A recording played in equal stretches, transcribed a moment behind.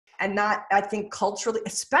and not, I think culturally,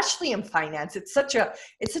 especially in finance, it's such a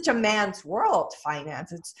man's world,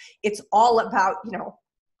 finance. It's all about,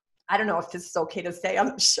 I don't know if this is okay to say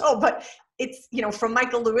on the show, but it's, from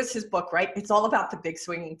Michael Lewis's book, right? It's all about the big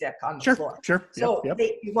swinging dick on the floor. Sure. So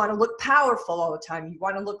you want to look powerful all the time. You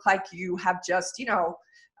want to look like you have just,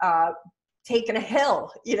 taken a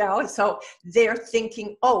hill, So they're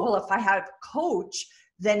thinking, oh, well, if I have a coach,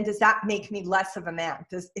 then does that make me less of a man?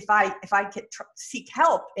 If I seek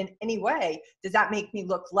help in any way, does that make me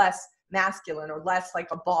look less masculine or less like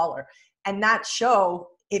a baller? And that show,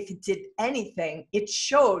 if it did anything, it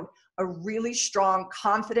showed a really strong,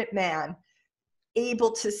 confident man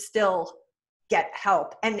able to still get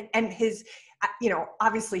help. And his,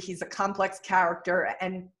 obviously he's a complex character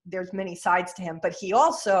and there's many sides to him, but he's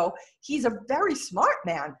a very smart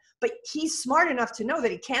man, but he's smart enough to know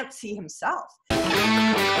that he can't see himself.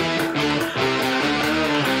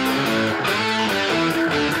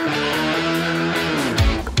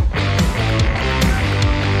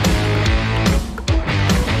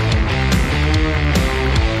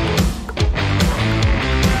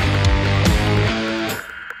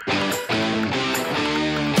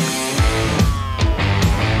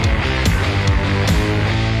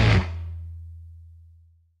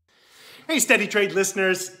 Hey, Steady Trade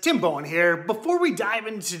listeners, Tim Bohen here. Before we dive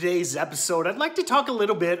into today's episode, I'd like to talk a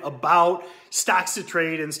little bit about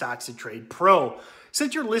StocksToTrade and StocksToTrade Pro.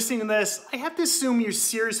 Since you're listening to this, I have to assume you're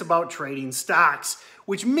serious about trading stocks,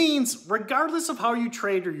 which means regardless of how you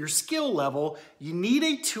trade or your skill level, you need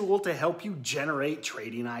a tool to help you generate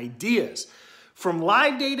trading ideas. From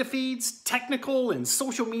live data feeds, technical and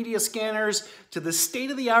social media scanners, to the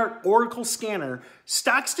state-of-the-art Oracle scanner,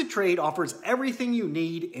 StocksToTrade offers everything you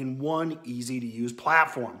need in one easy-to-use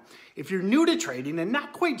platform. If you're new to trading and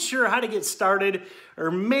not quite sure how to get started, or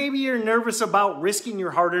maybe you're nervous about risking your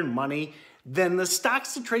hard-earned money, then the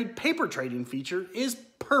StocksToTrade paper trading feature is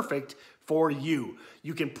perfect for you.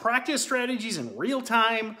 You can practice strategies in real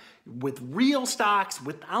time with real stocks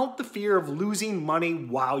without the fear of losing money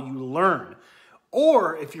while you learn.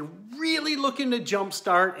 Or if you're really looking to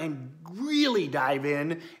jumpstart and really dive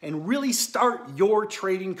in and really start your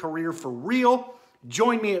trading career for real,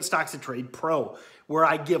 join me at StocksToTrade Pro, where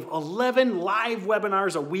I give 11 live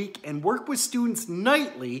webinars a week and work with students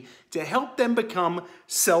nightly to help them become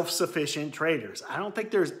self-sufficient traders. I don't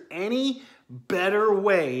think there's any better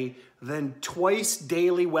way than twice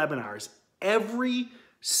daily webinars every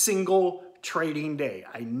single trading day.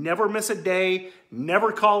 I never miss a day,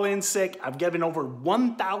 never call in sick. I've given over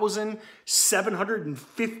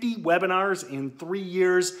 1,750 webinars in 3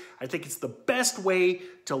 years. I think it's the best way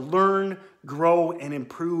to learn, grow, and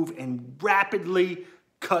improve and rapidly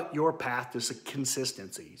cut your path to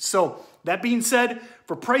consistency. So that being said,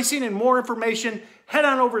 for pricing and more information, head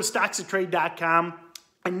on over to StocksToTrade.com.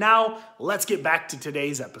 And now let's get back to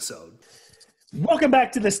today's episode. Welcome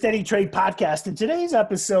back to the Steady Trade Podcast. In today's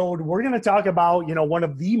episode, we're going to talk about, one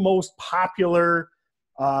of the most popular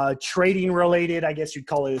trading related, I guess you'd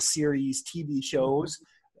call it a series, TV shows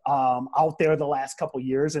out there the last couple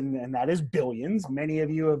years, and that is Billions. Many of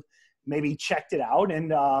you have maybe checked it out,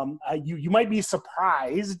 and you might be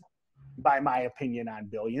surprised by my opinion on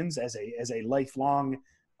Billions as a lifelong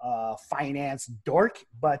finance dork,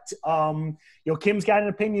 but Kim's got an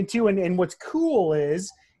opinion too, and what's cool is,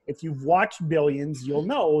 if you've watched Billions, you'll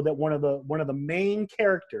know that one of the main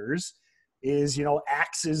characters is,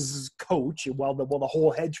 Axe's coach, the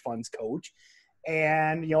whole hedge fund's coach.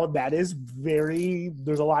 And, that is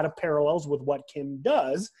there's a lot of parallels with what Kim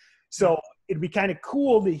does. So it'd be kind of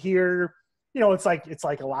cool to hear, it's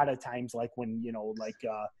like a lot of times, like when,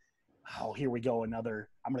 oh, here we go. I'm going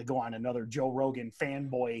to go on another Joe Rogan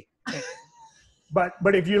fanboy. But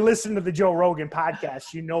if you listen to the Joe Rogan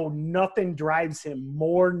podcast, nothing drives him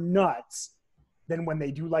more nuts than when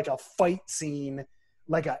they do like a fight scene,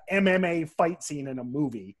 like a MMA fight scene in a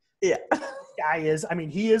movie. Yeah. This guy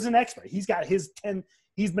he is an expert. He's got he's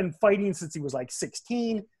been fighting since he was like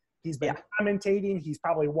 16. He's been commentating. He's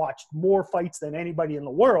probably watched more fights than anybody in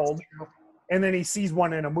the world. And then he sees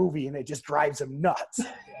one in a movie and it just drives him nuts.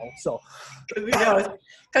 So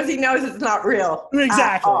because he knows it's not real.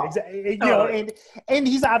 Exactly. And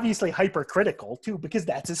he's obviously hypercritical too, because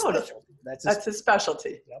that's his specialty. That's his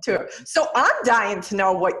specialty too. So I'm dying to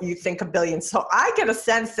know what you think of Billions. So I get a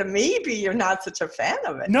sense that maybe you're not such a fan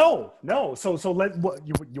of it. No. So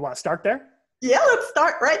you want to start there? Yeah, let's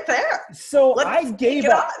start right there. So I gave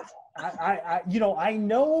up. I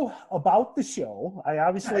know about the show. I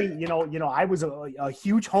obviously, I was a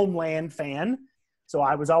huge Homeland fan. So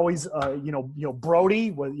I was always,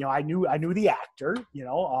 Brody was, I knew the actor,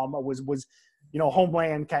 was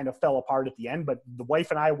Homeland kind of fell apart at the end, but the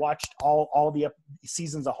wife and I watched all the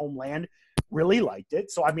seasons of Homeland, really liked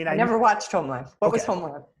it. So, I mean, I never watched Homeland. What was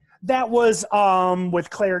Homeland? That was with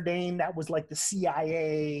Claire Danes. That was like the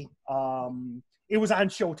CIA. It was on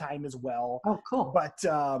Showtime as well. Oh, cool. But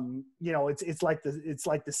it's like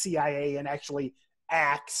the CIA, and actually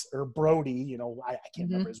Axe or Brody, I can't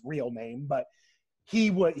remember his real name, but he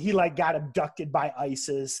like got abducted by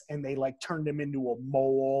ISIS, and they like turned him into a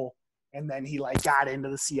mole, and then he like got into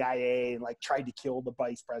the CIA and like tried to kill the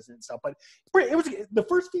vice president and stuff. But it was, the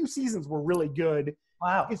first few seasons were really good.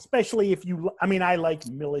 Wow. Especially if I like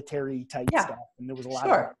military type stuff, and there was a lot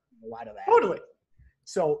of that. Totally.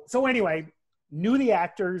 So anyway, knew the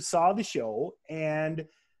actors, saw the show, and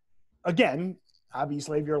again,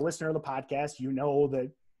 obviously, if you're a listener of the podcast, you know that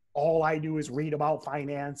all I do is read about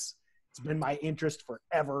finance. It's been my interest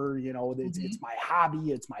forever. It's my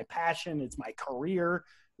hobby, it's my passion, it's my career.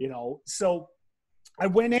 So I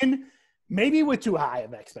went in maybe with too high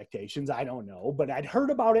of expectations. I don't know, but I'd heard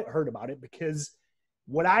about it because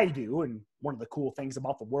what I do, and one of the cool things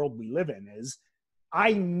about the world we live in, is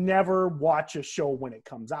I never watch a show when it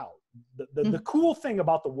comes out. The cool thing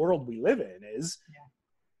about the world we live in is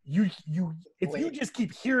if you just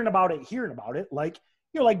keep hearing about it, like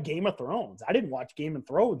Game of Thrones. I didn't watch Game of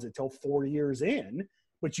Thrones until 4 years in,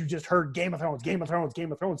 but you just heard Game of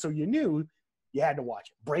Thrones. So you knew you had to watch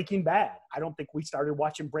it. Breaking Bad. I don't think we started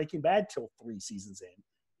watching Breaking Bad till 3 seasons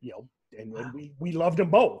in, and we loved them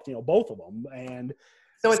both, both of them. And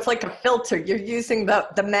so it's like a filter. You're using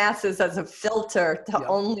the masses as a filter to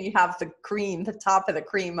only have the cream, the top of the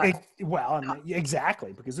cream.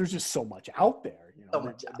 Exactly, because there's just so much out there.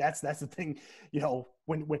 That's the thing.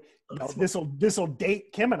 When this will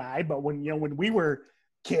date Kim and I, but when we were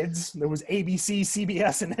kids, there was ABC,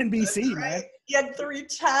 CBS, and NBC. Right. Man, you had 3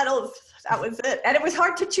 channels. That was it, and it was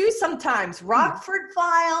hard to choose sometimes. Rockford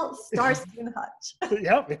Files, Starsky and Hutch.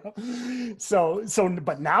 Yep. So,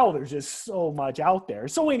 but now there's just so much out there.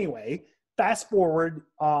 So anyway, fast forward.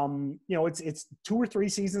 It's 2 or 3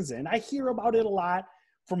 seasons in. I hear about it a lot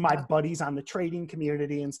from my buddies on the trading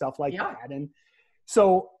community and stuff like that. And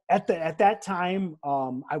so at that time,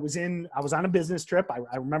 I was on a business trip.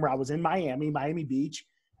 I remember I was in Miami Beach,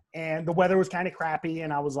 and the weather was kind of crappy.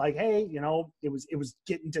 And I was like, hey, it was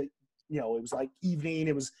getting to, it was like evening.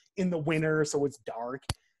 It was in the winter, so it's dark,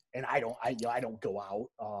 and I don't go out,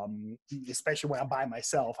 especially when I'm by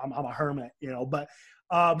myself. I'm a hermit, But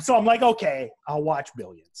so I'm like, okay, I'll watch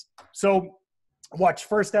Billions. So watch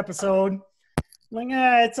first episode. I'm like,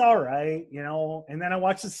 it's all right, And then I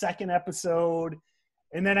watch the second episode,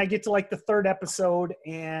 and then I get to like the third episode,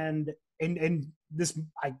 and this,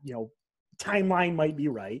 timeline might be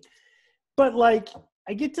right, but like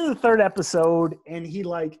I get to the third episode, and he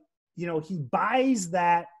like, he buys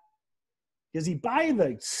that. Does he buy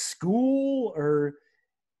the school or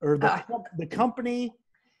the company?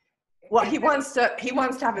 Well, he wants to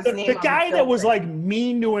have his name. The guy that was like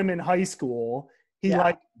mean to him in high school, he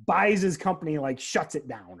like buys his company and like shuts it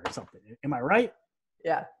down or something. Am I right?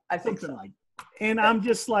 Yeah, I think something so. And I'm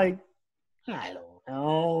just like, I don't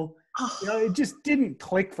know. It just didn't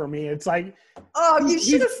click for me. It's like, you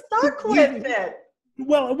should have stuck with it.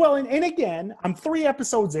 Well, and again, I'm 3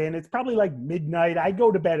 episodes in. It's probably like midnight. I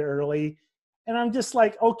go to bed early, and I'm just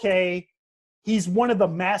like, okay, he's one of the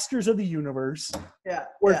masters of the universe. Yeah.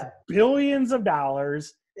 Worth billions of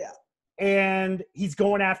dollars. Yeah. And he's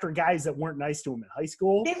going after guys that weren't nice to him in high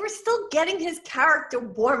school. They were still getting his character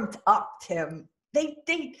warmed up, Tim. They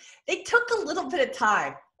took a little bit of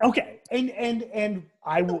time. Okay, and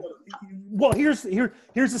I will. Well, here's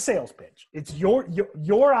the sales pitch. It's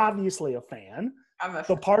you're obviously a fan.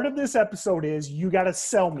 So part of this episode is you got to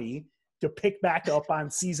sell me to pick back up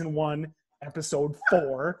on season 1, episode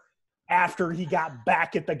 4, after he got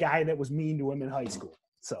back at the guy that was mean to him in high school.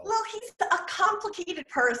 So well, he's a complicated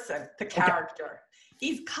person. The character. Okay.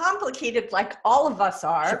 He's complicated like all of us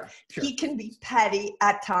are. Sure. He can be petty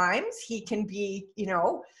at times. He can be,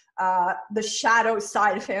 the shadow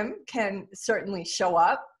side of him can certainly show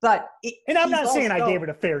up. But and I'm not saying I gave it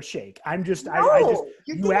a fair shake. I'm just,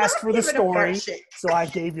 you asked for the story, so I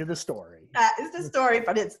gave you the story. That is the story,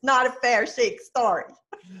 but it's not a fair shake story.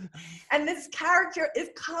 And this character is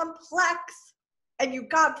complex. And you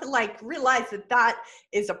got to like realize that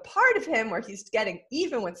is a part of him where he's getting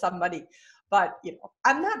even with somebody. But,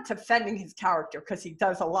 I'm not defending his character because he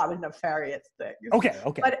does a lot of nefarious things. Okay.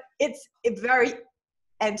 But it's very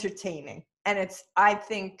entertaining. And I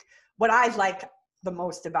think what I like the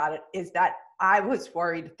most about it is that I was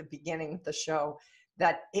worried at the beginning of the show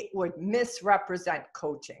that it would misrepresent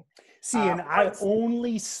coaching. See, and I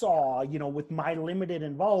only saw, with my limited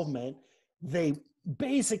involvement, they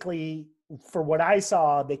basically, for what I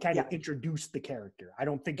saw, they kind of Yeah. introduced the character. I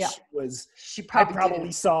don't think Yeah. she was, She I probably probably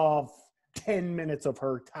didn't. saw 10 minutes of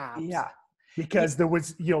her tops. Yeah. Because there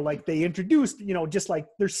was, like they introduced, just like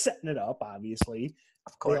they're setting it up, obviously.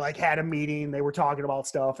 Of course. They like had a meeting, they were talking about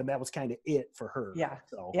stuff, and that was kind of it for her. Yeah.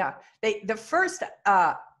 So Yeah. The first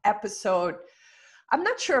episode, I'm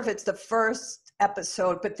not sure if it's the first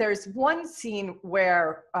episode, but there's one scene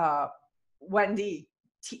where Wendy,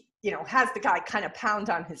 has the guy kind of pound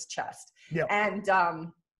on his chest. yeah. And,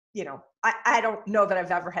 I don't know that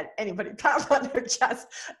I've ever had anybody pound on their chest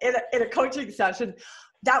in a coaching session.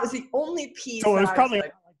 That was the only piece. So it was probably,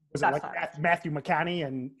 was it that's like Matthew McConaughey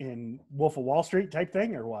in Wolf of Wall Street type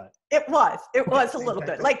thing, or what? It was a little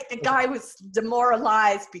bit. Like the guy was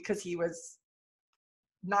demoralized because he was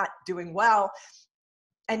not doing well.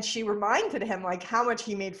 And she reminded him like how much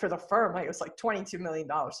he made for the firm. Like it was like $22 million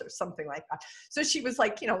or something like that. So she was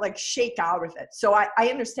like, like shake out of it. So I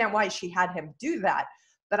understand why she had him do that.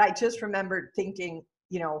 But I just remembered thinking,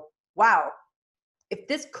 wow, if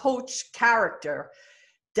this coach character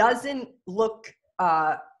doesn't look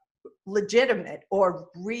legitimate or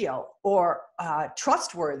real or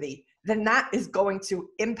trustworthy, then that is going to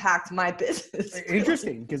impact my business.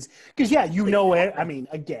 Interesting, because yeah, it. I mean,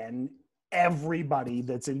 again, everybody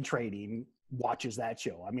that's in trading watches that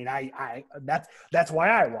show. I mean, I that's why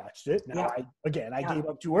I watched it. Now, I gave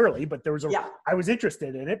up too early, but there was I was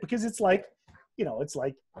interested in it because it's like, it's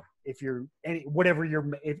like if you're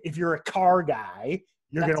if you're a car guy,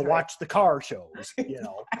 you're going to watch the car shows,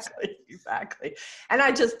 Exactly. And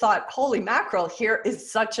I just thought, holy mackerel, here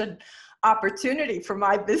is such an opportunity for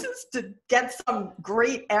my business to get some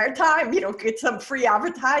great airtime, get some free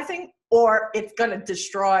advertising, or it's going to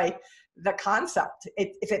destroy the concept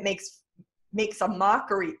if it makes a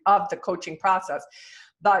mockery of the coaching process.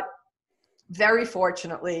 But very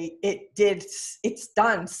fortunately, it's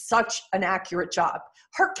done such an accurate job.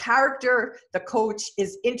 Her character, the coach,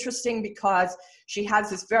 is interesting because she has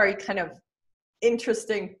this very kind of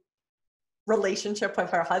interesting relationship with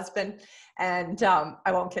her husband. And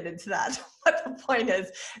I won't get into that. But the point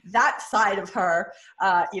is, that side of her,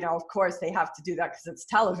 of course, they have to do that because it's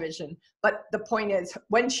television. But the point is,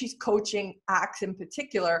 when she's coaching acts in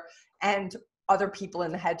particular and other people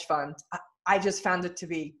in the hedge fund, I just found it to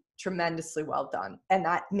be tremendously well done. And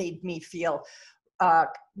that made me feel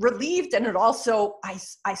relieved. And it also,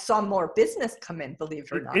 I saw more business come in, believe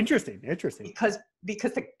it or not. Interesting. Because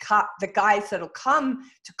the guys that'll come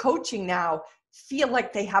to coaching now feel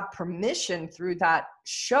like they have permission through that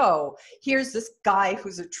show. Here's this guy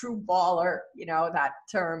who's a true baller, that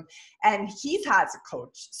term, and he has a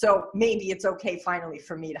coach. So maybe it's okay finally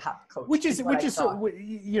for me to have a coach. Which is so,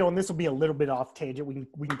 and this will be a little bit off tangent.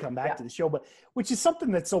 We can come back to the show, but which is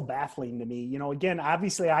something that's so baffling to me. Again,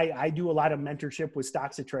 obviously I do a lot of mentorship with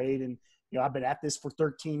StocksToTrade, and I've been at this for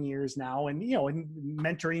 13 years now, and and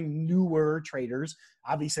mentoring newer traders.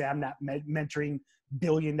 Obviously, I'm not mentoring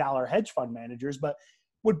billion-dollar hedge fund managers, but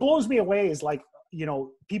what blows me away is like,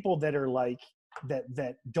 people that are like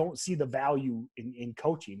that don't see the value in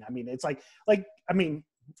coaching. I mean, it's like I mean,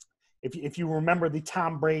 if you remember the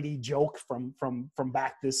Tom Brady joke from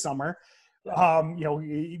back this summer, but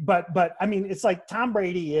I mean, it's like Tom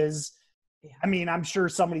Brady is. I mean, I'm sure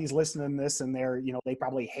somebody's listening to this and they're, they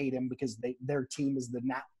probably hate him because their team is the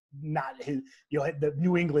not his, the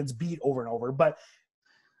New England's beat over and over. But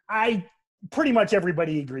pretty much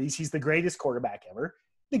everybody agrees he's the greatest quarterback ever.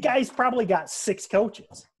 The guy's probably got 6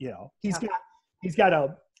 coaches. He's got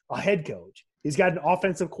a head coach. He's got an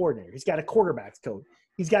offensive coordinator. He's got a quarterback's coach.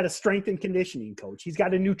 He's got a strength and conditioning coach. He's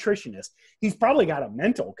got a nutritionist. He's probably got a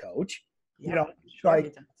mental coach.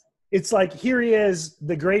 It's like, here he is,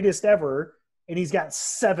 the greatest ever, and he's got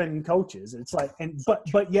 7 coaches. It's like,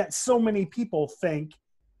 but yet so many people think,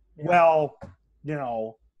 well,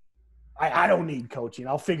 I don't need coaching.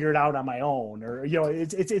 I'll figure it out on my own, or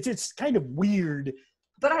it's kind of weird.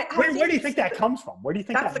 But where do you think that comes from? Where do you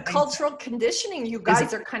think that's the cultural conditioning you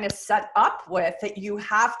guys are kind of set up with, that you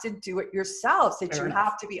have to do it yourselves, that you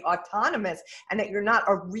have to be autonomous, and that you're not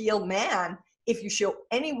a real man if you show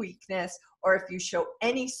any weakness or if you show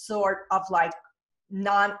any sort of like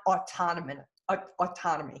non-autonomy.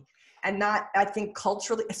 And that, I think,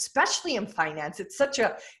 culturally, especially in finance, it's such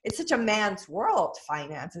a man's world,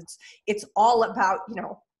 finance. It's all about,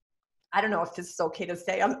 I don't know if this is okay to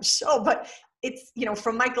say on the show, but it's,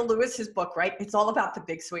 from Michael Lewis's book, right? It's all about the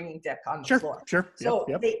big swinging dick on the floor. Sure. So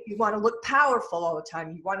you want to look powerful all the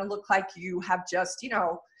time. You want to look like you have just,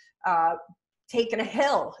 taken a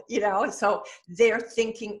hill, So they're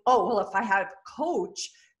thinking, oh, well, if I have a coach,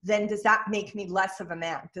 then does that make me less of a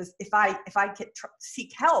man? If I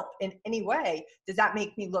seek help in any way, does that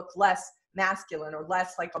make me look less masculine or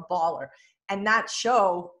less like a baller? And that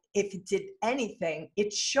show, if it did anything,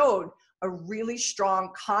 it showed a really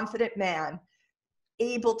strong, confident man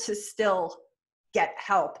able to still get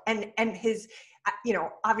help. And his, you know,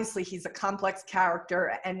 obviously he's a complex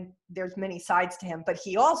character and there's many sides to him, but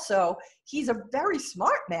he's a very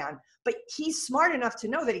smart man, but he's smart enough to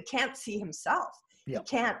know that he can't see himself. Yep.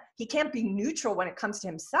 He can't be neutral when it comes to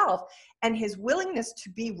himself, and his willingness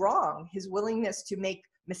to be wrong, his willingness to make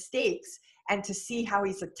mistakes and to see how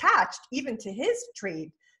he's attached even to his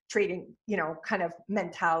trading, you know, kind of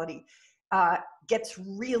mentality, gets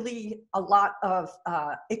really a lot of,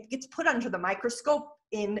 it gets put under the microscope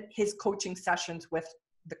in his coaching sessions with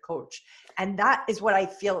the coach. And that is what I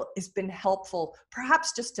feel has been helpful,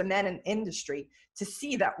 perhaps just to men in industry, to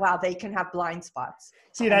see that, wow, they can have blind spots.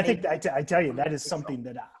 See, and I think, I tell you, that is something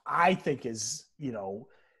that I think is, you know,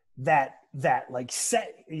 that like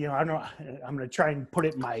set, you know, I don't know, I'm going to try and put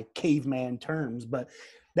it in my caveman terms, but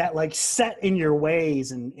that like set in your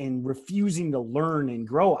ways and refusing to learn and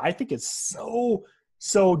grow, I think it's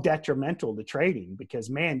so detrimental to trading, because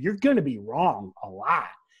man, you're going to be wrong a lot.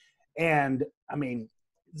 And I mean,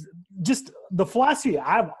 just the philosophy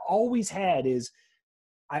I've always had is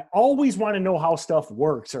I always want to know how stuff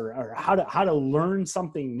works, or how to learn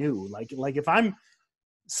something new. Like if I'm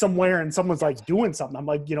somewhere and someone's like doing something, I'm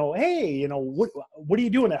like, you know, hey, you know, what are you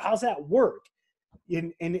doing? How's that work?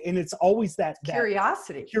 And it's always that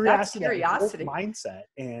curiosity. That's curiosity mindset.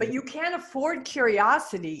 But you can't afford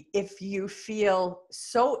curiosity if you feel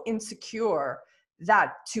so insecure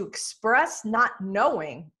that to express not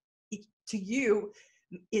knowing to you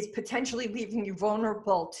is potentially leaving you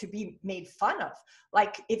vulnerable to be made fun of.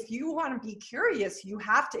 Like, if you want to be curious, you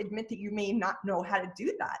have to admit that you may not know how to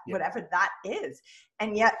do that, whatever that is.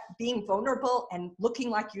 And yet being vulnerable and looking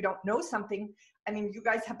like you don't know something, I mean, you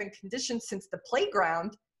guys have been conditioned since the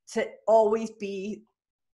playground to always be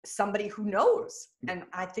somebody who knows. And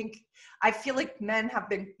I feel like men have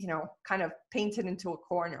been, you know, kind of painted into a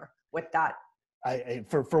corner with that.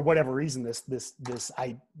 For whatever reason, this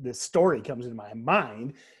story comes into my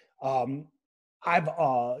mind. I've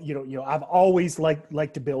I've always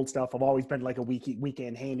liked to build stuff. I've always been like a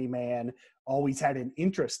weekend handyman. Always had an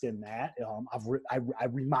interest in that. I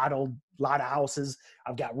remodeled a lot of houses.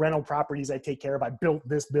 I've got rental properties I take care of. I built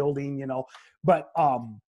this building, you know. But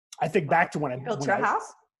I think back to when I built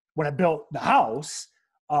the house.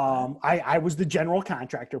 I was the general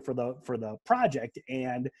contractor for the project,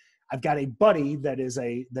 and I've got a buddy that is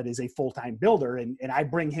a full-time builder, and I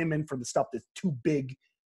bring him in for the stuff that's too big,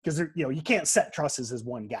 because you know, you can't set trusses as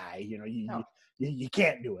one guy, you know, you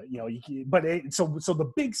can't do it, you know, so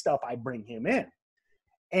the big stuff, I bring him in,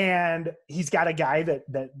 and he's got a guy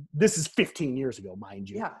that this is 15 years ago, mind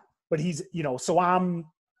you. Yeah. But he's, you know, so I'm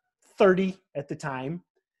 30 at the time.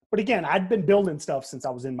 But again, I'd been building stuff since I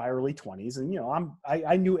was in my early 20s, and, you know,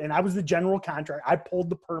 I knew, and I was the general contractor. I pulled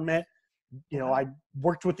the permit, you know, I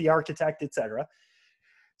worked with the architect, et cetera.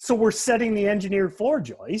 So we're setting the engineered floor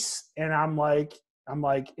joists, and I'm like,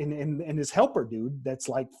 and his helper dude that's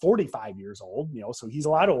like 45 years old, you know, so he's a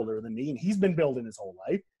lot older than me, and he's been building his whole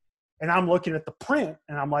life. And I'm looking at the print,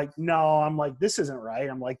 and I'm like, this isn't right.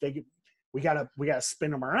 I'm like, we gotta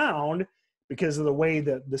spin them around because of the way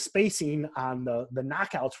the spacing on the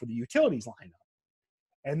knockouts for the utilities line up.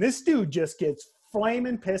 And this dude just gets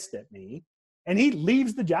flaming pissed at me, and he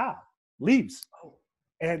leaves the job.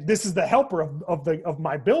 And this is the helper of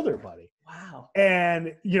my builder buddy. Wow.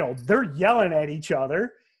 And, you know, they're yelling at each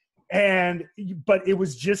other, but it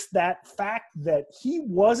was just that fact that he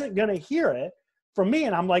wasn't going to hear it from me.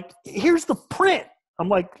 And I'm like, here's the print. I'm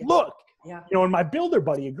like, look, you know, and my builder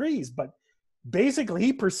buddy agrees, but basically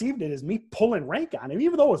he perceived it as me pulling rank on him,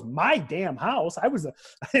 even though it was my damn house. I was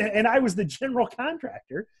the general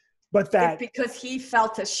contractor. But that, it's because he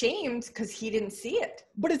felt ashamed because he didn't see it.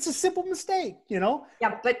 But it's a simple mistake, you know?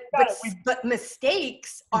 Yeah, but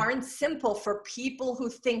mistakes aren't simple for people who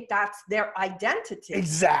think that's their identity.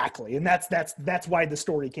 Exactly. And that's why the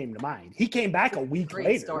story came to mind. He came back a week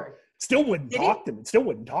later. Story. Still wouldn't talk to me.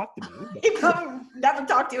 He probably never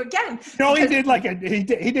talked to you again. No, he did like at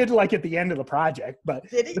the end of the project, but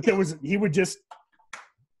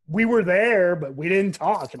we were there, but we didn't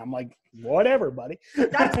talk. And I'm like, whatever, buddy.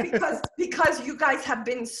 That's because you guys have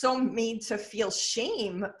been so made to feel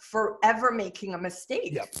shame for ever making a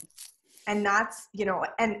mistake. Yep. And that's, you know,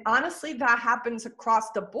 and honestly, that happens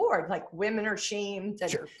across the board. Like, women are shamed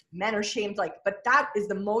and men are shamed. Like, but that is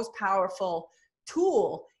the most powerful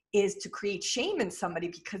tool, is to create shame in somebody,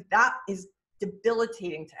 because that is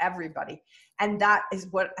debilitating to everybody. And that is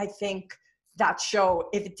what I think that show,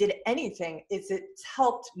 if it did anything, is it's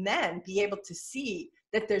helped men be able to see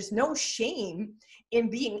that there's no shame in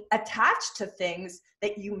being attached to things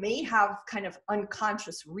that you may have kind of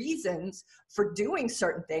unconscious reasons for doing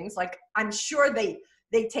certain things. Like, I'm sure they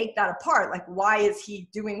take that apart. Like, why is he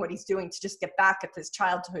doing what he's doing to just get back at this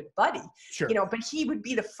childhood buddy? Sure. You know, but he would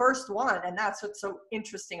be the first one. And that's what's so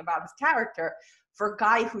interesting about his character. For a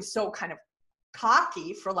guy who's so kind of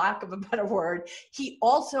cocky, for lack of a better word, he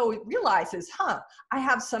also realizes, I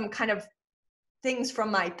have some kind of things from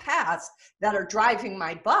my past that are driving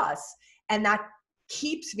my bus, and that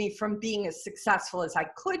keeps me from being as successful as I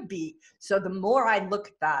could be. So the more I look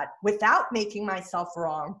at that without making myself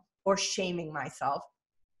wrong or shaming myself,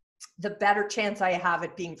 the better chance I have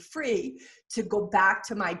at being free to go back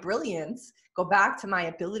to my brilliance, go back to my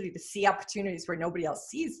ability to see opportunities where nobody else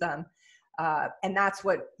sees them. And that's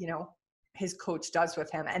what, you know, his coach does with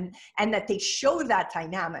him, and that they show that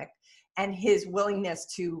dynamic and his willingness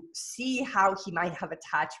to see how he might have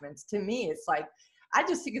attachments. To me, it's like, I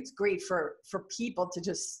just think it's great for people to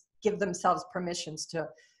just give themselves permissions to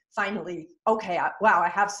finally, okay, I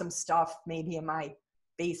have some stuff maybe in my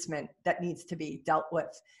basement that needs to be dealt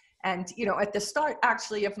with. And, you know, at the start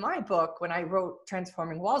actually of my book, when I wrote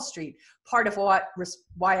Transforming Wall Street, part of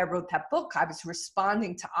why I wrote that book, I was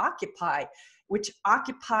responding to Occupy, which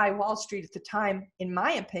Occupy Wall Street at the time, in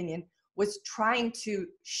my opinion, was trying to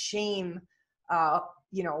shame,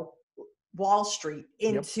 Wall Street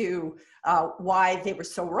into why they were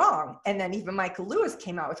so wrong. And then even Michael Lewis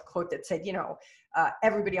came out with a quote that said,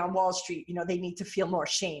 everybody on Wall Street, they need to feel more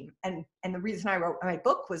shame. And the reason I wrote my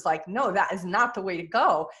book was like, no, that is not the way to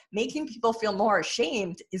go. Making people feel more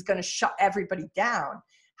ashamed is going to shut everybody down.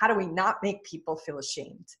 How do we not make people feel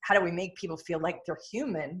ashamed? How do we make people feel like they're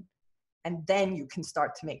human? And then you can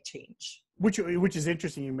start to make change. Which is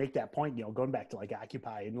interesting. You make that point, going back to like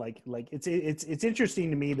Occupy, and like it's interesting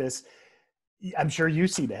to me. This, I'm sure you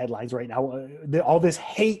see the headlines right now. All this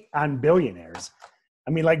hate on billionaires.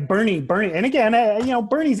 I mean, like Bernie, and again,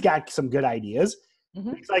 Bernie's got some good ideas.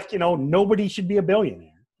 Mm-hmm. It's like, nobody should be a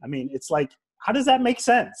billionaire. I mean, it's like, how does that make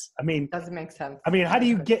sense? I mean, doesn't make sense. I mean, how do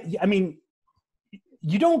you get? I mean,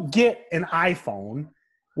 you don't get an iPhone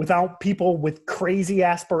without people with crazy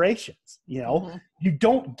aspirations. Mm-hmm. You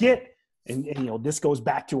don't get. And this goes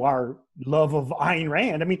back to our love of Ayn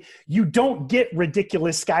Rand. I mean, you don't get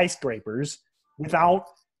ridiculous skyscrapers without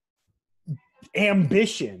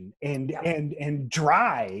ambition and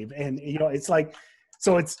drive. And, it's like,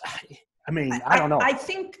 so it's, I mean, I don't know. I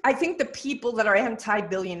think the people that are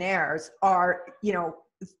anti-billionaires are,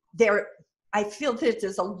 I feel that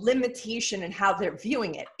there's a limitation in how they're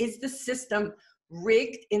viewing it. Is the system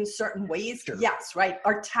rigged in certain ways? Sure. Yes, right.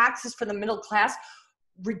 Are taxes for the middle class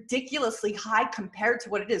ridiculously high compared to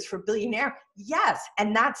what it is for a billionaire? Yes.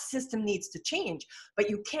 And that system needs to change.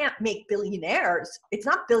 But you can't make billionaires. It's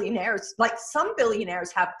not billionaires. Like, some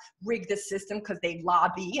billionaires have rigged the system because they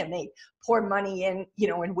lobby and they pour money in,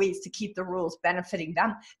 in ways to keep the rules benefiting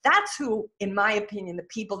them. That's who, in my opinion, the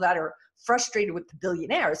people that are frustrated with the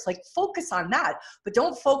billionaires, like, focus on that, but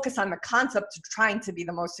don't focus on the concept of trying to be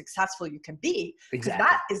the most successful you can be. Exactly.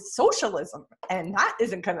 That is socialism, and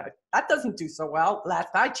that doesn't do so well. Last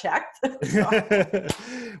I checked.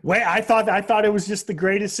 Wait, I thought it was just the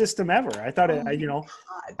greatest system ever. I thought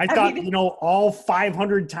all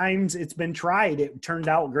 500 times it's been tried, it turned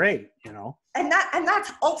out great, And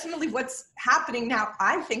that's ultimately what's happening now,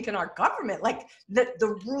 I think, in our government. Like,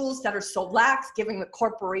 the rules that are so lax, giving the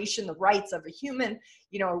corporation the rights of a human.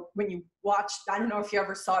 When you watched, I don't know if you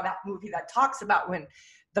ever saw that movie that talks about when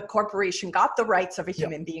the corporation got the rights of a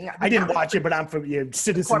human being. I didn't watch it, but I'm from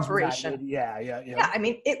Citizens Corporation. United. Yeah. Yeah, I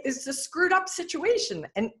mean, it is a screwed up situation.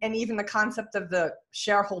 And even the concept of the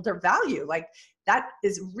shareholder value, like, that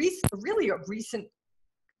is really a recent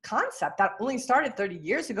concept that only started 30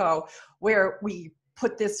 years ago, where we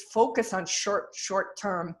put this focus on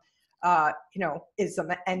short-term,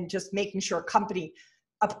 ism, and just making sure a company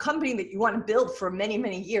that you want to build for many,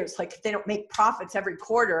 many years, like, if they don't make profits every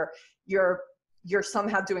quarter, you're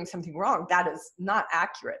somehow doing something wrong. That is not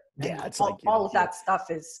accurate. Yeah, and it's all of that stuff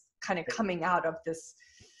is kind of coming out of this.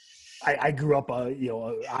 I grew up,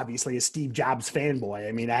 obviously a Steve Jobs fanboy.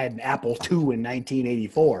 I mean, I had an Apple II in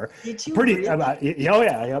 1984. Did you really?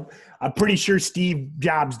 I'm pretty sure Steve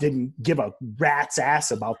Jobs didn't give a rat's ass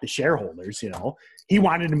about the shareholders. He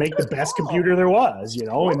wanted to make the best computer there was.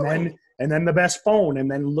 Totally. and then the best phone, and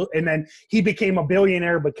then he became a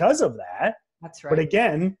billionaire because of that. That's right. But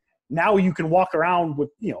again, now you can walk around with,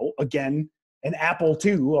 again, an Apple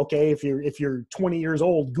II. Okay, if you're 20 years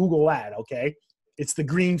old, Google that. Okay. It's the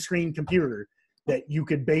green screen computer. that you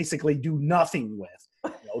could basically do nothing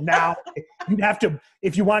with. Now you'd have to,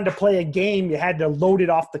 if you wanted to play a game, you had to load it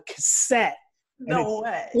off the cassette. No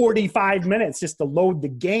way. 45 minutes just to load the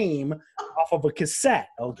game off of a cassette.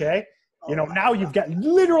 Okay. Now you've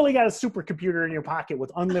literally got a supercomputer in your pocket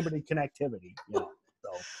with unlimited connectivity. So.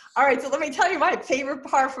 All right. So let me tell you my favorite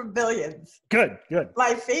part from Billions. Good.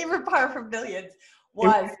 My favorite part from Billions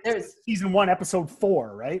was there's season 1, episode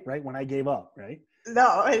 4, right? Right. When I gave up, right?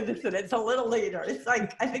 No, listen, it's a little later. It's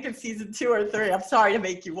like, I think it's season 2 or 3. I'm sorry to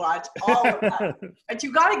make you watch all of that. But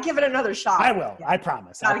you got to give it another shot. I will. Yeah. I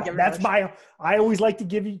promise. I always like to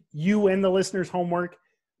give you and the listeners homework.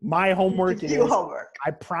 My homework is homework.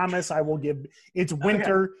 I promise I will give. It's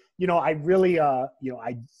winter. Okay. I really, I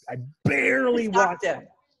barely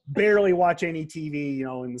watch any TV,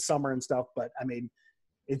 in the summer and stuff. But I mean,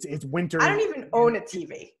 it's winter. I don't even own a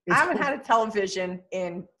TV. I haven't had a television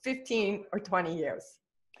in 15 or 20 years.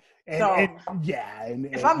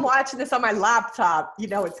 If I'm watching this on my laptop,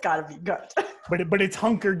 it's got to be good. But it's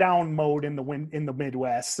hunker down mode in the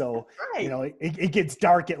Midwest, so right. It gets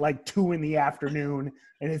dark at like 2 in the afternoon,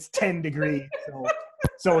 and it's 10 degrees.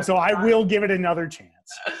 So I will give it another chance.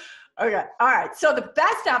 Okay, all right. So the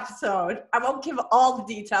best episode, I won't give all the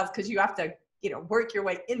details because you have to work your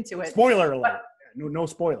way into it. Spoiler alert. No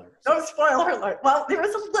spoilers. No spoiler alert. Well, there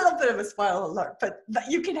was a little bit of a spoiler alert, but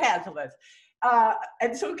you can handle it.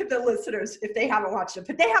 And so can the listeners if they haven't watched it,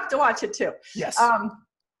 but they have to watch it too. Yes.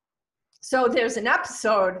 So there's an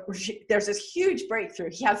episode where there's this huge breakthrough.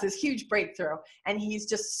 He has this huge breakthrough, and he's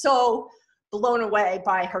just so blown away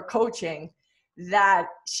by her coaching that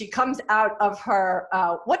she comes out of her,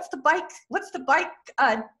 what's the bike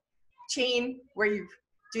chain where you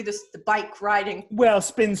do the bike riding? Well,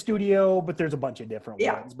 spin studio, but there's a bunch of different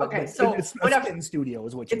ones. But okay, so it's a spin studio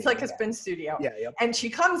is what you It's mean. like a spin studio. Yeah, yep. And she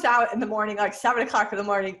comes out in the morning, like 7 o'clock in the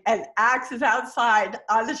morning, and axes outside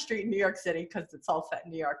on the street in New York City, because it's all set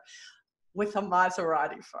in New York, with a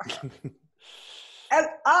Maserati for her. And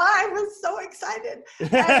I was so excited.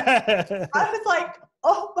 And I was like,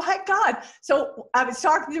 oh my God. So I was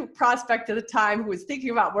talking to a prospect at the time who was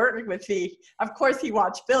thinking about working with me. Of course, he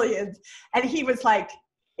watched Billions. And he was like,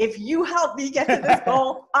 if you help me get to this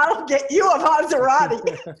goal, I'll get you a Maserati.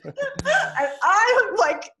 And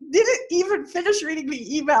I didn't even finish reading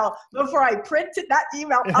the email before I printed that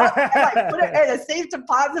email up and I put it in a safe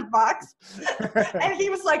deposit box. And he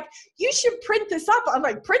was like, you should print this up. I'm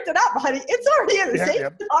like, print it up, honey. It's already in the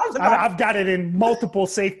safe deposit box. I've got it in multiple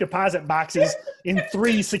safe deposit boxes in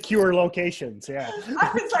 3 secure locations. Yeah.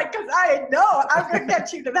 I was like, because I know I'm going to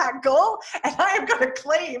get you to that goal and I am going to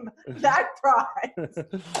claim that prize.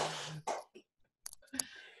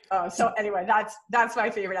 So anyway, that's my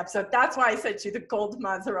favorite episode. That's why I sent you the gold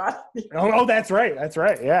Maserati. Oh, that's right. That's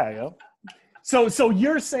right. Yeah. So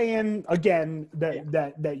you're saying again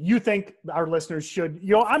that you think our listeners should.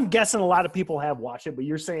 I'm guessing a lot of people have watched it, but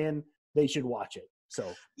you're saying they should watch it.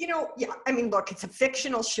 So yeah. I mean, look, it's a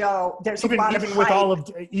fictional show. There's a lot of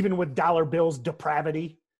hype. Even with Dollar Bill's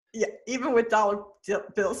depravity. Yeah, even with Dollar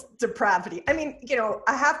Bill's depravity. I mean,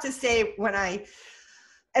 I have to say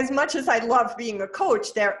as much as I love being a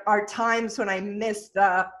coach, there are times when I miss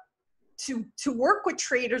to work with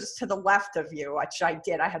traders to the left of you, which I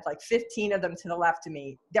did. I had like 15 of them to the left of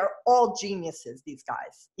me. They're all geniuses, these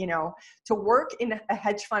guys, to work in a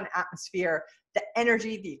hedge fund atmosphere, the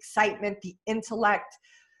energy, the excitement, the intellect,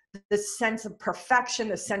 the sense of perfection,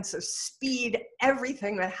 the sense of speed,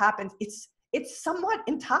 everything that happens. It's somewhat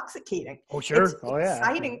intoxicating. Oh, sure. It's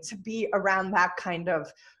exciting to be around that kind of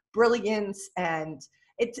brilliance, and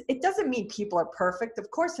it doesn't mean people are perfect.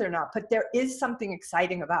 Of course they're not, but there is something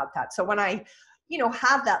exciting about that. So when I,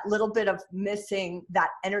 have that little bit of missing that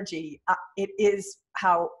energy, it is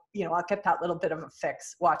how, I'll get that little bit of a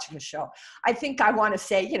fix watching the show. I think I want to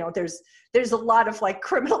say, there's a lot of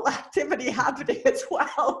criminal activity happening as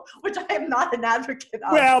well, which I am not an advocate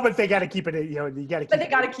of. Well, but they got to keep it, you got to keep But they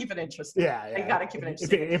got to keep it interesting. Yeah. They got to keep it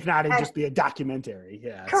interesting. If not, it'd just be a documentary.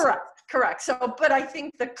 Yeah. Correct. So, but I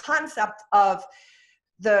think the concept of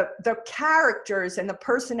the characters and the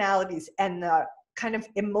personalities and the kind of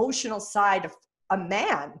emotional side of a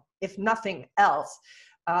man, if nothing else,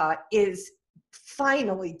 is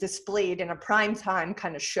finally displayed in a primetime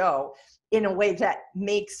kind of show in a way that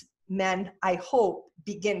makes men, I hope,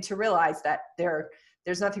 begin to realize that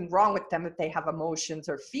there's nothing wrong with them if they have emotions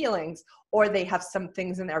or feelings, or they have some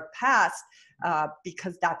things in their past,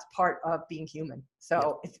 because that's part of being human.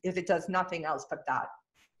 So if it does nothing else but that.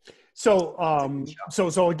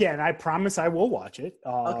 So again, I promise I will watch it.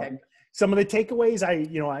 Okay. Some of the takeaways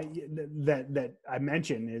that I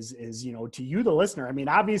mentioned is to you, the listener. I mean,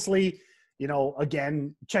 obviously, you know,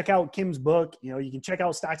 again, check out Kim's book. You know, you can check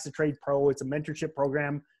out Stocks to Trade Pro. It's a mentorship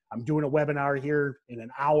program. I'm doing a webinar here in an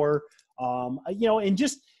hour. You know, and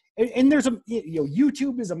just, and there's a, you know,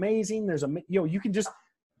 YouTube is amazing. There's a, you know, you can just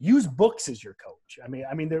use books as your coach. I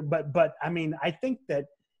mean, there, but I mean, I think that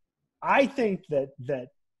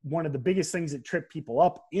one of the biggest things that trip people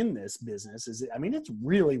up in this business is, I mean, it's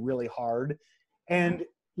really, really hard. And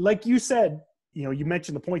like you said, you know, you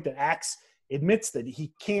mentioned the point that Axe admits that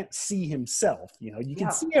he can't see himself. You know, you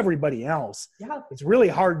can see everybody else. Yeah. It's really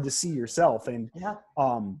hard to see yourself. And, you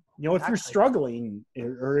know, if you're struggling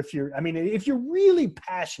or if you're, I mean, if you're really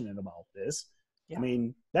passionate about this, I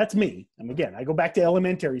mean, that's me. I mean, again, I go back to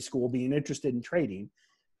elementary school being interested in trading.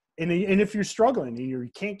 And if you're struggling and you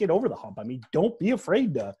can't get over the hump, I mean, don't be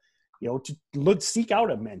afraid to, you know, to seek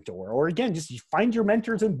out a mentor, or again, just find your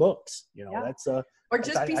mentors in books. You know, that's or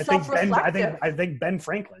just be self-reflective. I think Ben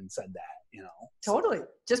Franklin said that. You know, totally.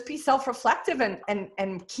 Just be self-reflective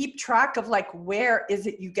and keep track of like, where is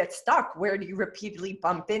it you get stuck? Where do you repeatedly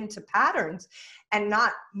bump into patterns, and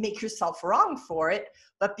not make yourself wrong for it,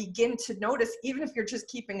 but begin to notice, even if you're just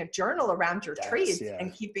keeping a journal around your trades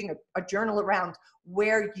and keeping a journal around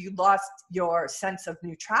where you lost your sense of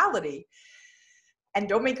neutrality. And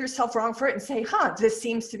don't make yourself wrong for it and say, this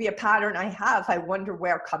seems to be a pattern I have. I wonder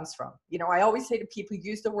where it comes from. You know, I always say to people,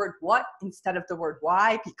 use the word what instead of the word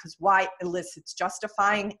why, because why elicits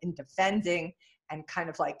justifying and defending and kind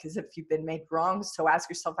of like as if you've been made wrong. So ask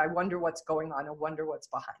yourself, I wonder what's going on. I wonder what's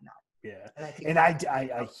behind that. Yeah. And I'm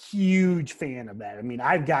a huge fan of that. I mean,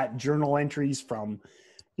 I've got journal entries from,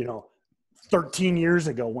 you know, 13 years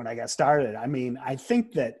ago when I got started. I mean, I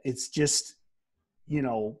think that it's just, you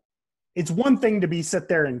know, it's one thing to sit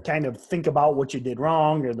there and kind of think about what you did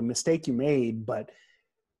wrong or the mistake you made, but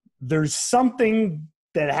there's something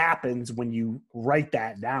that happens when you write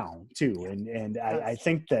that down too. And I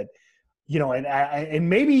think that, you know, and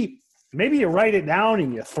maybe you write it down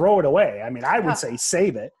and you throw it away. I mean, I would say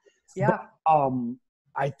save it. Yeah. But,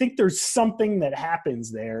 I think there's something that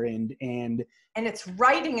happens there, and it's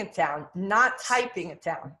writing it down, not typing it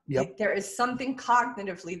down. Yep. There is something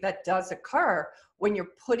cognitively that does occur when you're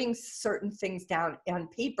putting certain things down on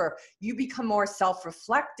paper. You become more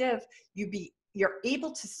self-reflective. You're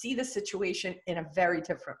able to see the situation in a very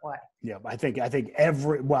different way. Yeah, I think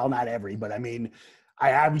not every, but I mean,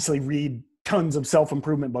 I obviously read tons of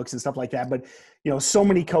self-improvement books and stuff like that, but you know, so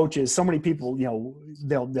many coaches, so many people, you know,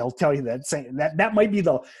 they'll tell you that, saying that might be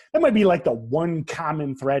like the one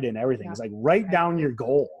common thread in everything. It's like, write down your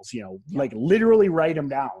goals, you know, like literally write them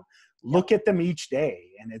down, look at them each day.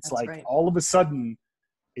 And it's all of a sudden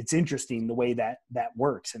it's interesting the way that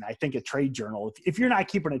works. And I think a trade journal, if you're not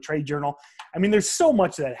keeping a trade journal, I mean, there's so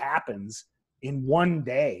much that happens in one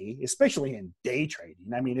day, especially in day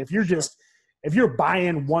trading. I mean, if you're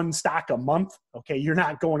buying one stock a month, okay, you're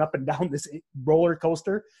not going up and down this roller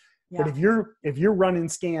coaster. Yeah. But if you're running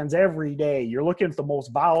scans every day, you're looking at the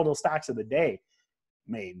most volatile stocks of the day.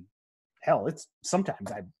 I mean, hell, it's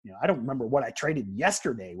sometimes I don't remember what I traded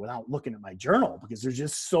yesterday without looking at my journal, because there's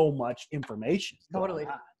just so much information. Totally.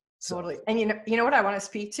 Totally. And you know what I want to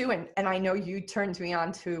speak to, and I know you turned me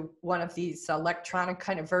on to one of these electronic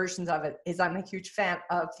kind of versions of it, is I'm a huge fan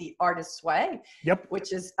of The Artist's Way,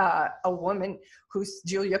 which is a woman who's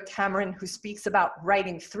Julia Cameron, who speaks about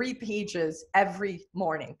writing 3 pages every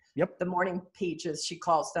morning. The morning pages, she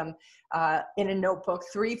calls them, in a notebook,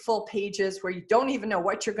 3 full pages where you don't even know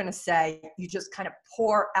what you're going to say. You just kind of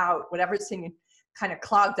pour out whatever's in you, kind of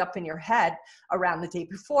clogged up in your head around the day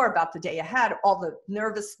before, about the day ahead, all the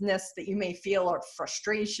nervousness that you may feel or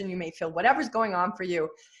frustration you may feel, whatever's going on for you.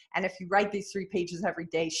 And if you write these 3 pages every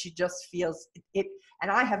day, she just feels it.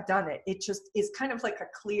 And I have done it. It just is kind of like a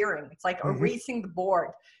clearing. It's like erasing the board,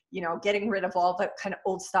 you know, getting rid of all the kind of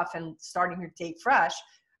old stuff and starting your day fresh.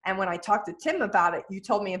 And when I talked to Tim about it, you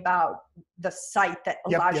told me about the site that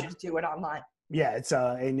allows you to do it online. Yeah, it's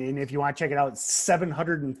and if you want to check it out, it's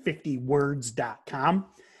 750words.com.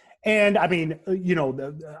 And I mean, you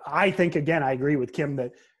know, I think, again, I agree with Kim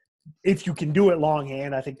that if you can do it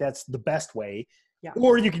longhand, I think that's the best way. Yeah.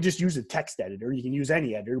 Or you can just use a text editor. You can use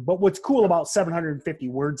any editor. But what's cool about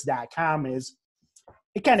 750words.com is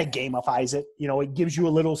it kind of gamifies it. You know, it gives you a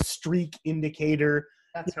little streak indicator.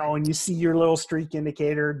 That's you know, and you see your little streak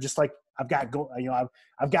indicator, just like I've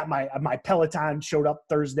got my Peloton showed up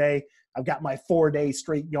Thursday. I've got my 4-day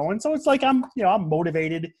streak going. So it's like I'm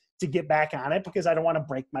motivated to get back on it because I don't want to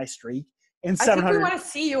break my streak. And I think we want to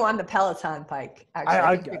see you on the Peloton bike.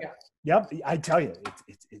 Actually, I tell you,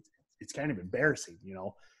 it's kind of embarrassing, you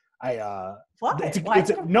know. Why?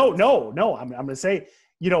 No. I'm going to say,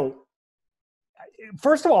 you know,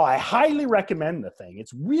 first of all, I highly recommend the thing.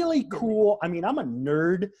 It's really cool. I mean, I'm a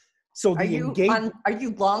nerd. So are you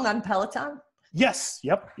long on Peloton? Yes.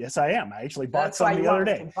 Yep. Yes, I am. I actually bought That's some why you the other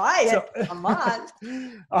wanted day. to buy it. So, Come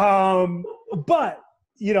on. But,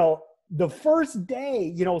 you know, the first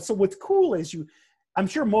day, you know, so what's cool is I'm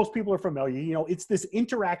sure most people are familiar, you know, it's this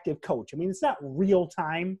interactive coach. I mean, it's not real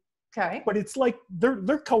time, Okay. but it's like they're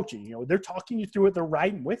coaching, you know, they're talking you through it. They're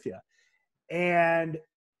riding with you. And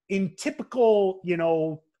in typical, you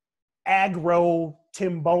know, aggro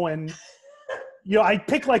Tim Bohen, you know, I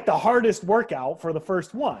pick like the hardest workout for the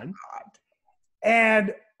first one.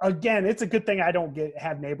 And again, it's a good thing I don't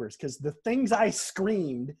have neighbors, because the things I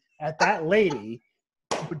screamed at that lady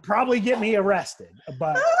would probably get me arrested.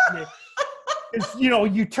 But it's, you know,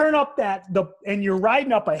 you turn up and you're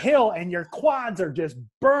riding up a hill and your quads are just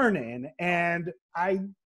burning. And I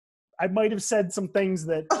might have said some things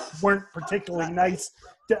that weren't particularly nice.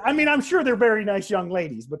 I mean, I'm sure they're very nice young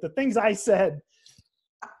ladies, but the things I said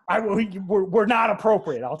were not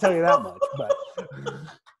appropriate. I'll tell you that much. But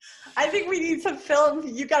I think we need some film.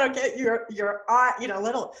 You got to get your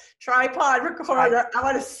little tripod recorder. I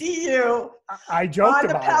want to see you. I joked on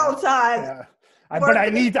the about Peloton. Yeah. But I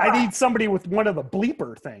need somebody with one of the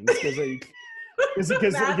bleeper things, because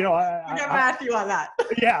you know, we got Matthew on that.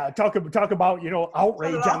 Yeah, talk about, you know,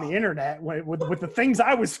 outrage on the internet with the things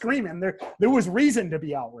I was screaming. There was reason to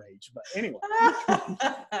be outraged, but anyway.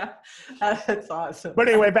 That's awesome. But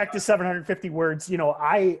anyway, back to 750 words. You know,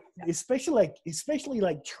 especially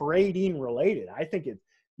like trading related. I think you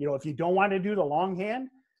know, if you don't want to do the longhand,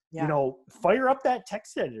 you know, fire up that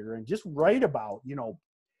text editor and just write about, you know,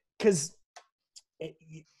 because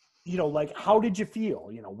you know, like, how did you feel?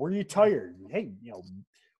 You know, were you tired? Hey, you know,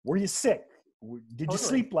 were you sick? Did you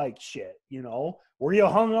sleep like shit? You know, were you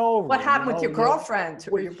hungover? What happened with your girlfriend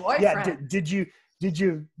or your boyfriend? Yeah, did you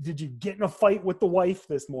get in a fight with the wife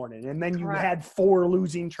this morning, and then you Correct. had 4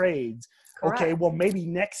 losing trades? Correct. Okay, well, maybe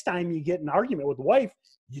next time you get an argument with the wife,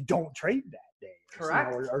 you don't trade that day.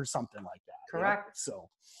 Correct. You know, or something like that. Correct. Yeah? So.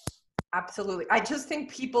 Absolutely. I just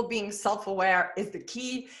think people being self-aware is the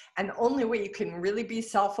key. And the only way you can really be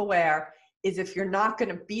self-aware is if you're not going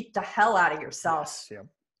to beat the hell out of yourself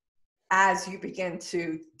as you begin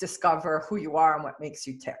to discover who you are and what makes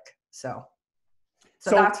you tick. So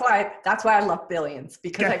that's why I love Billions,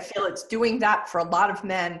 because I feel it's doing that for a lot of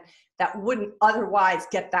men that wouldn't otherwise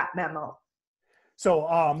get that memo.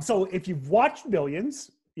 So if you've watched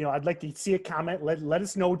Billions, you know, I'd like to see a comment. Let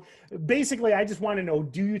us know. Basically, I just want to know,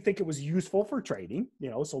 do you think it was useful for trading? You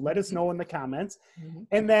know, so let us know in the comments. Mm-hmm.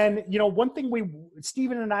 And then, you know, one thing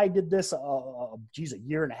Stephen and I did this, a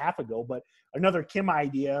year and a half ago, but another Kim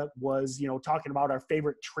idea was, you know, talking about our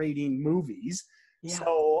favorite trading movies. Yeah.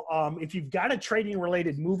 So if you've got a trading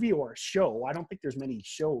related movie or a show, I don't think there's many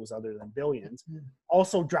shows other than Billions,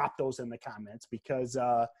 also drop those in the comments, because,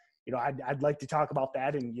 you know, I'd like to talk about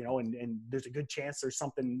that, and, you know, and there's a good chance there's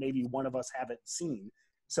something maybe one of us haven't seen.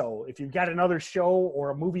 So if you've got another show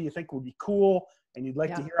or a movie you think would be cool and you'd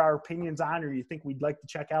like to hear our opinions on, or you think we'd like to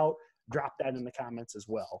check out, drop that in the comments as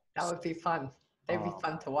well. That would be fun. They'd be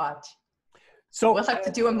fun to watch. So we'll have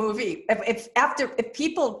to do a movie.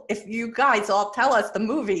 If you guys all tell us the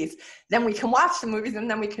movies, then we can watch the movies and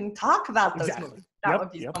then we can talk about those movies. That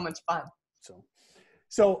would be so much fun.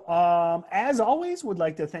 So as always, would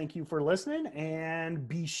like to thank you for listening, and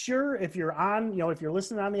be sure, if you're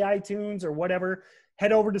listening on the iTunes or whatever,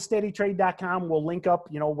 head over to SteadyTrade.com. We'll link up,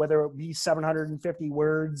 you know, whether it be 750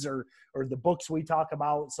 words or the books we talk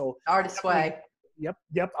about. So Artist's Way.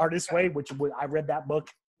 Yep. Artist's Way, which I read that book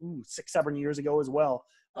 6-7 years ago as well.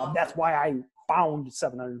 That's why I found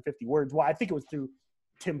 750 words. Well, I think it was through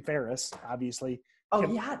Tim Ferriss, obviously.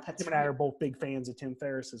 Tim and I are both big fans of Tim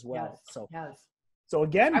Ferriss as well. So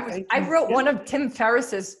again, I wrote one of Tim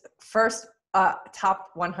Ferriss's first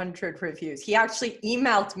top 100 reviews. He actually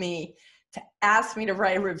emailed me to ask me to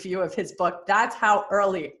write a review of his book. That's how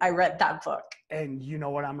early I read that book. And you know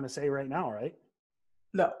what I'm going to say right now, right?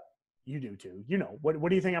 No. You do too. You know, what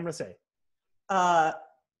do you think I'm going to say?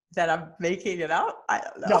 That I'm making it up? I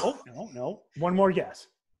don't know. No. One more guess.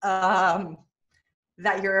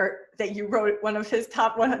 That you wrote one of his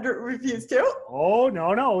top 100 reviews too? Oh,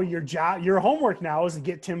 no. Your homework now is to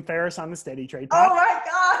get Tim Ferriss on the Steady Trade podcast. Oh my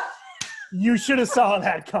God. You should have saw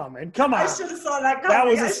that coming. Come on. I should have saw that coming. That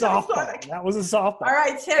was a softball. All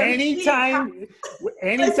right, Tim.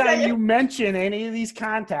 Anytime you mention any of these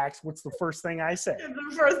contacts, what's the first thing I say?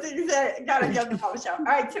 The first thing you say, gotta get the phone show. All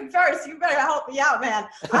right, Tim Ferriss, you better help me out, man.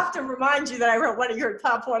 I have to remind you that I wrote one of your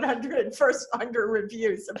top 100 first 100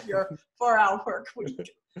 reviews of your 4-hour work week.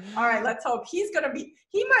 All right, let's hope he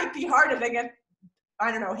might be harder to get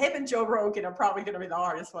I don't know, him and Joe Rogan are probably going to be the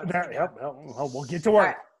hardest ones. Yep, well, we'll get to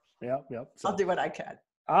work. Right. Yep. So. I'll do what I can.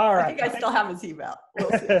 All right. I think I still have his email.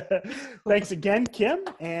 We'll see. Thanks again, Kim.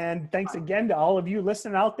 And thanks again to all of you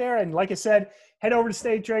listening out there. And like I said, head over to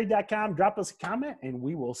StocksToTrade.com, drop us a comment, and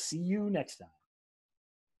we will see you next time.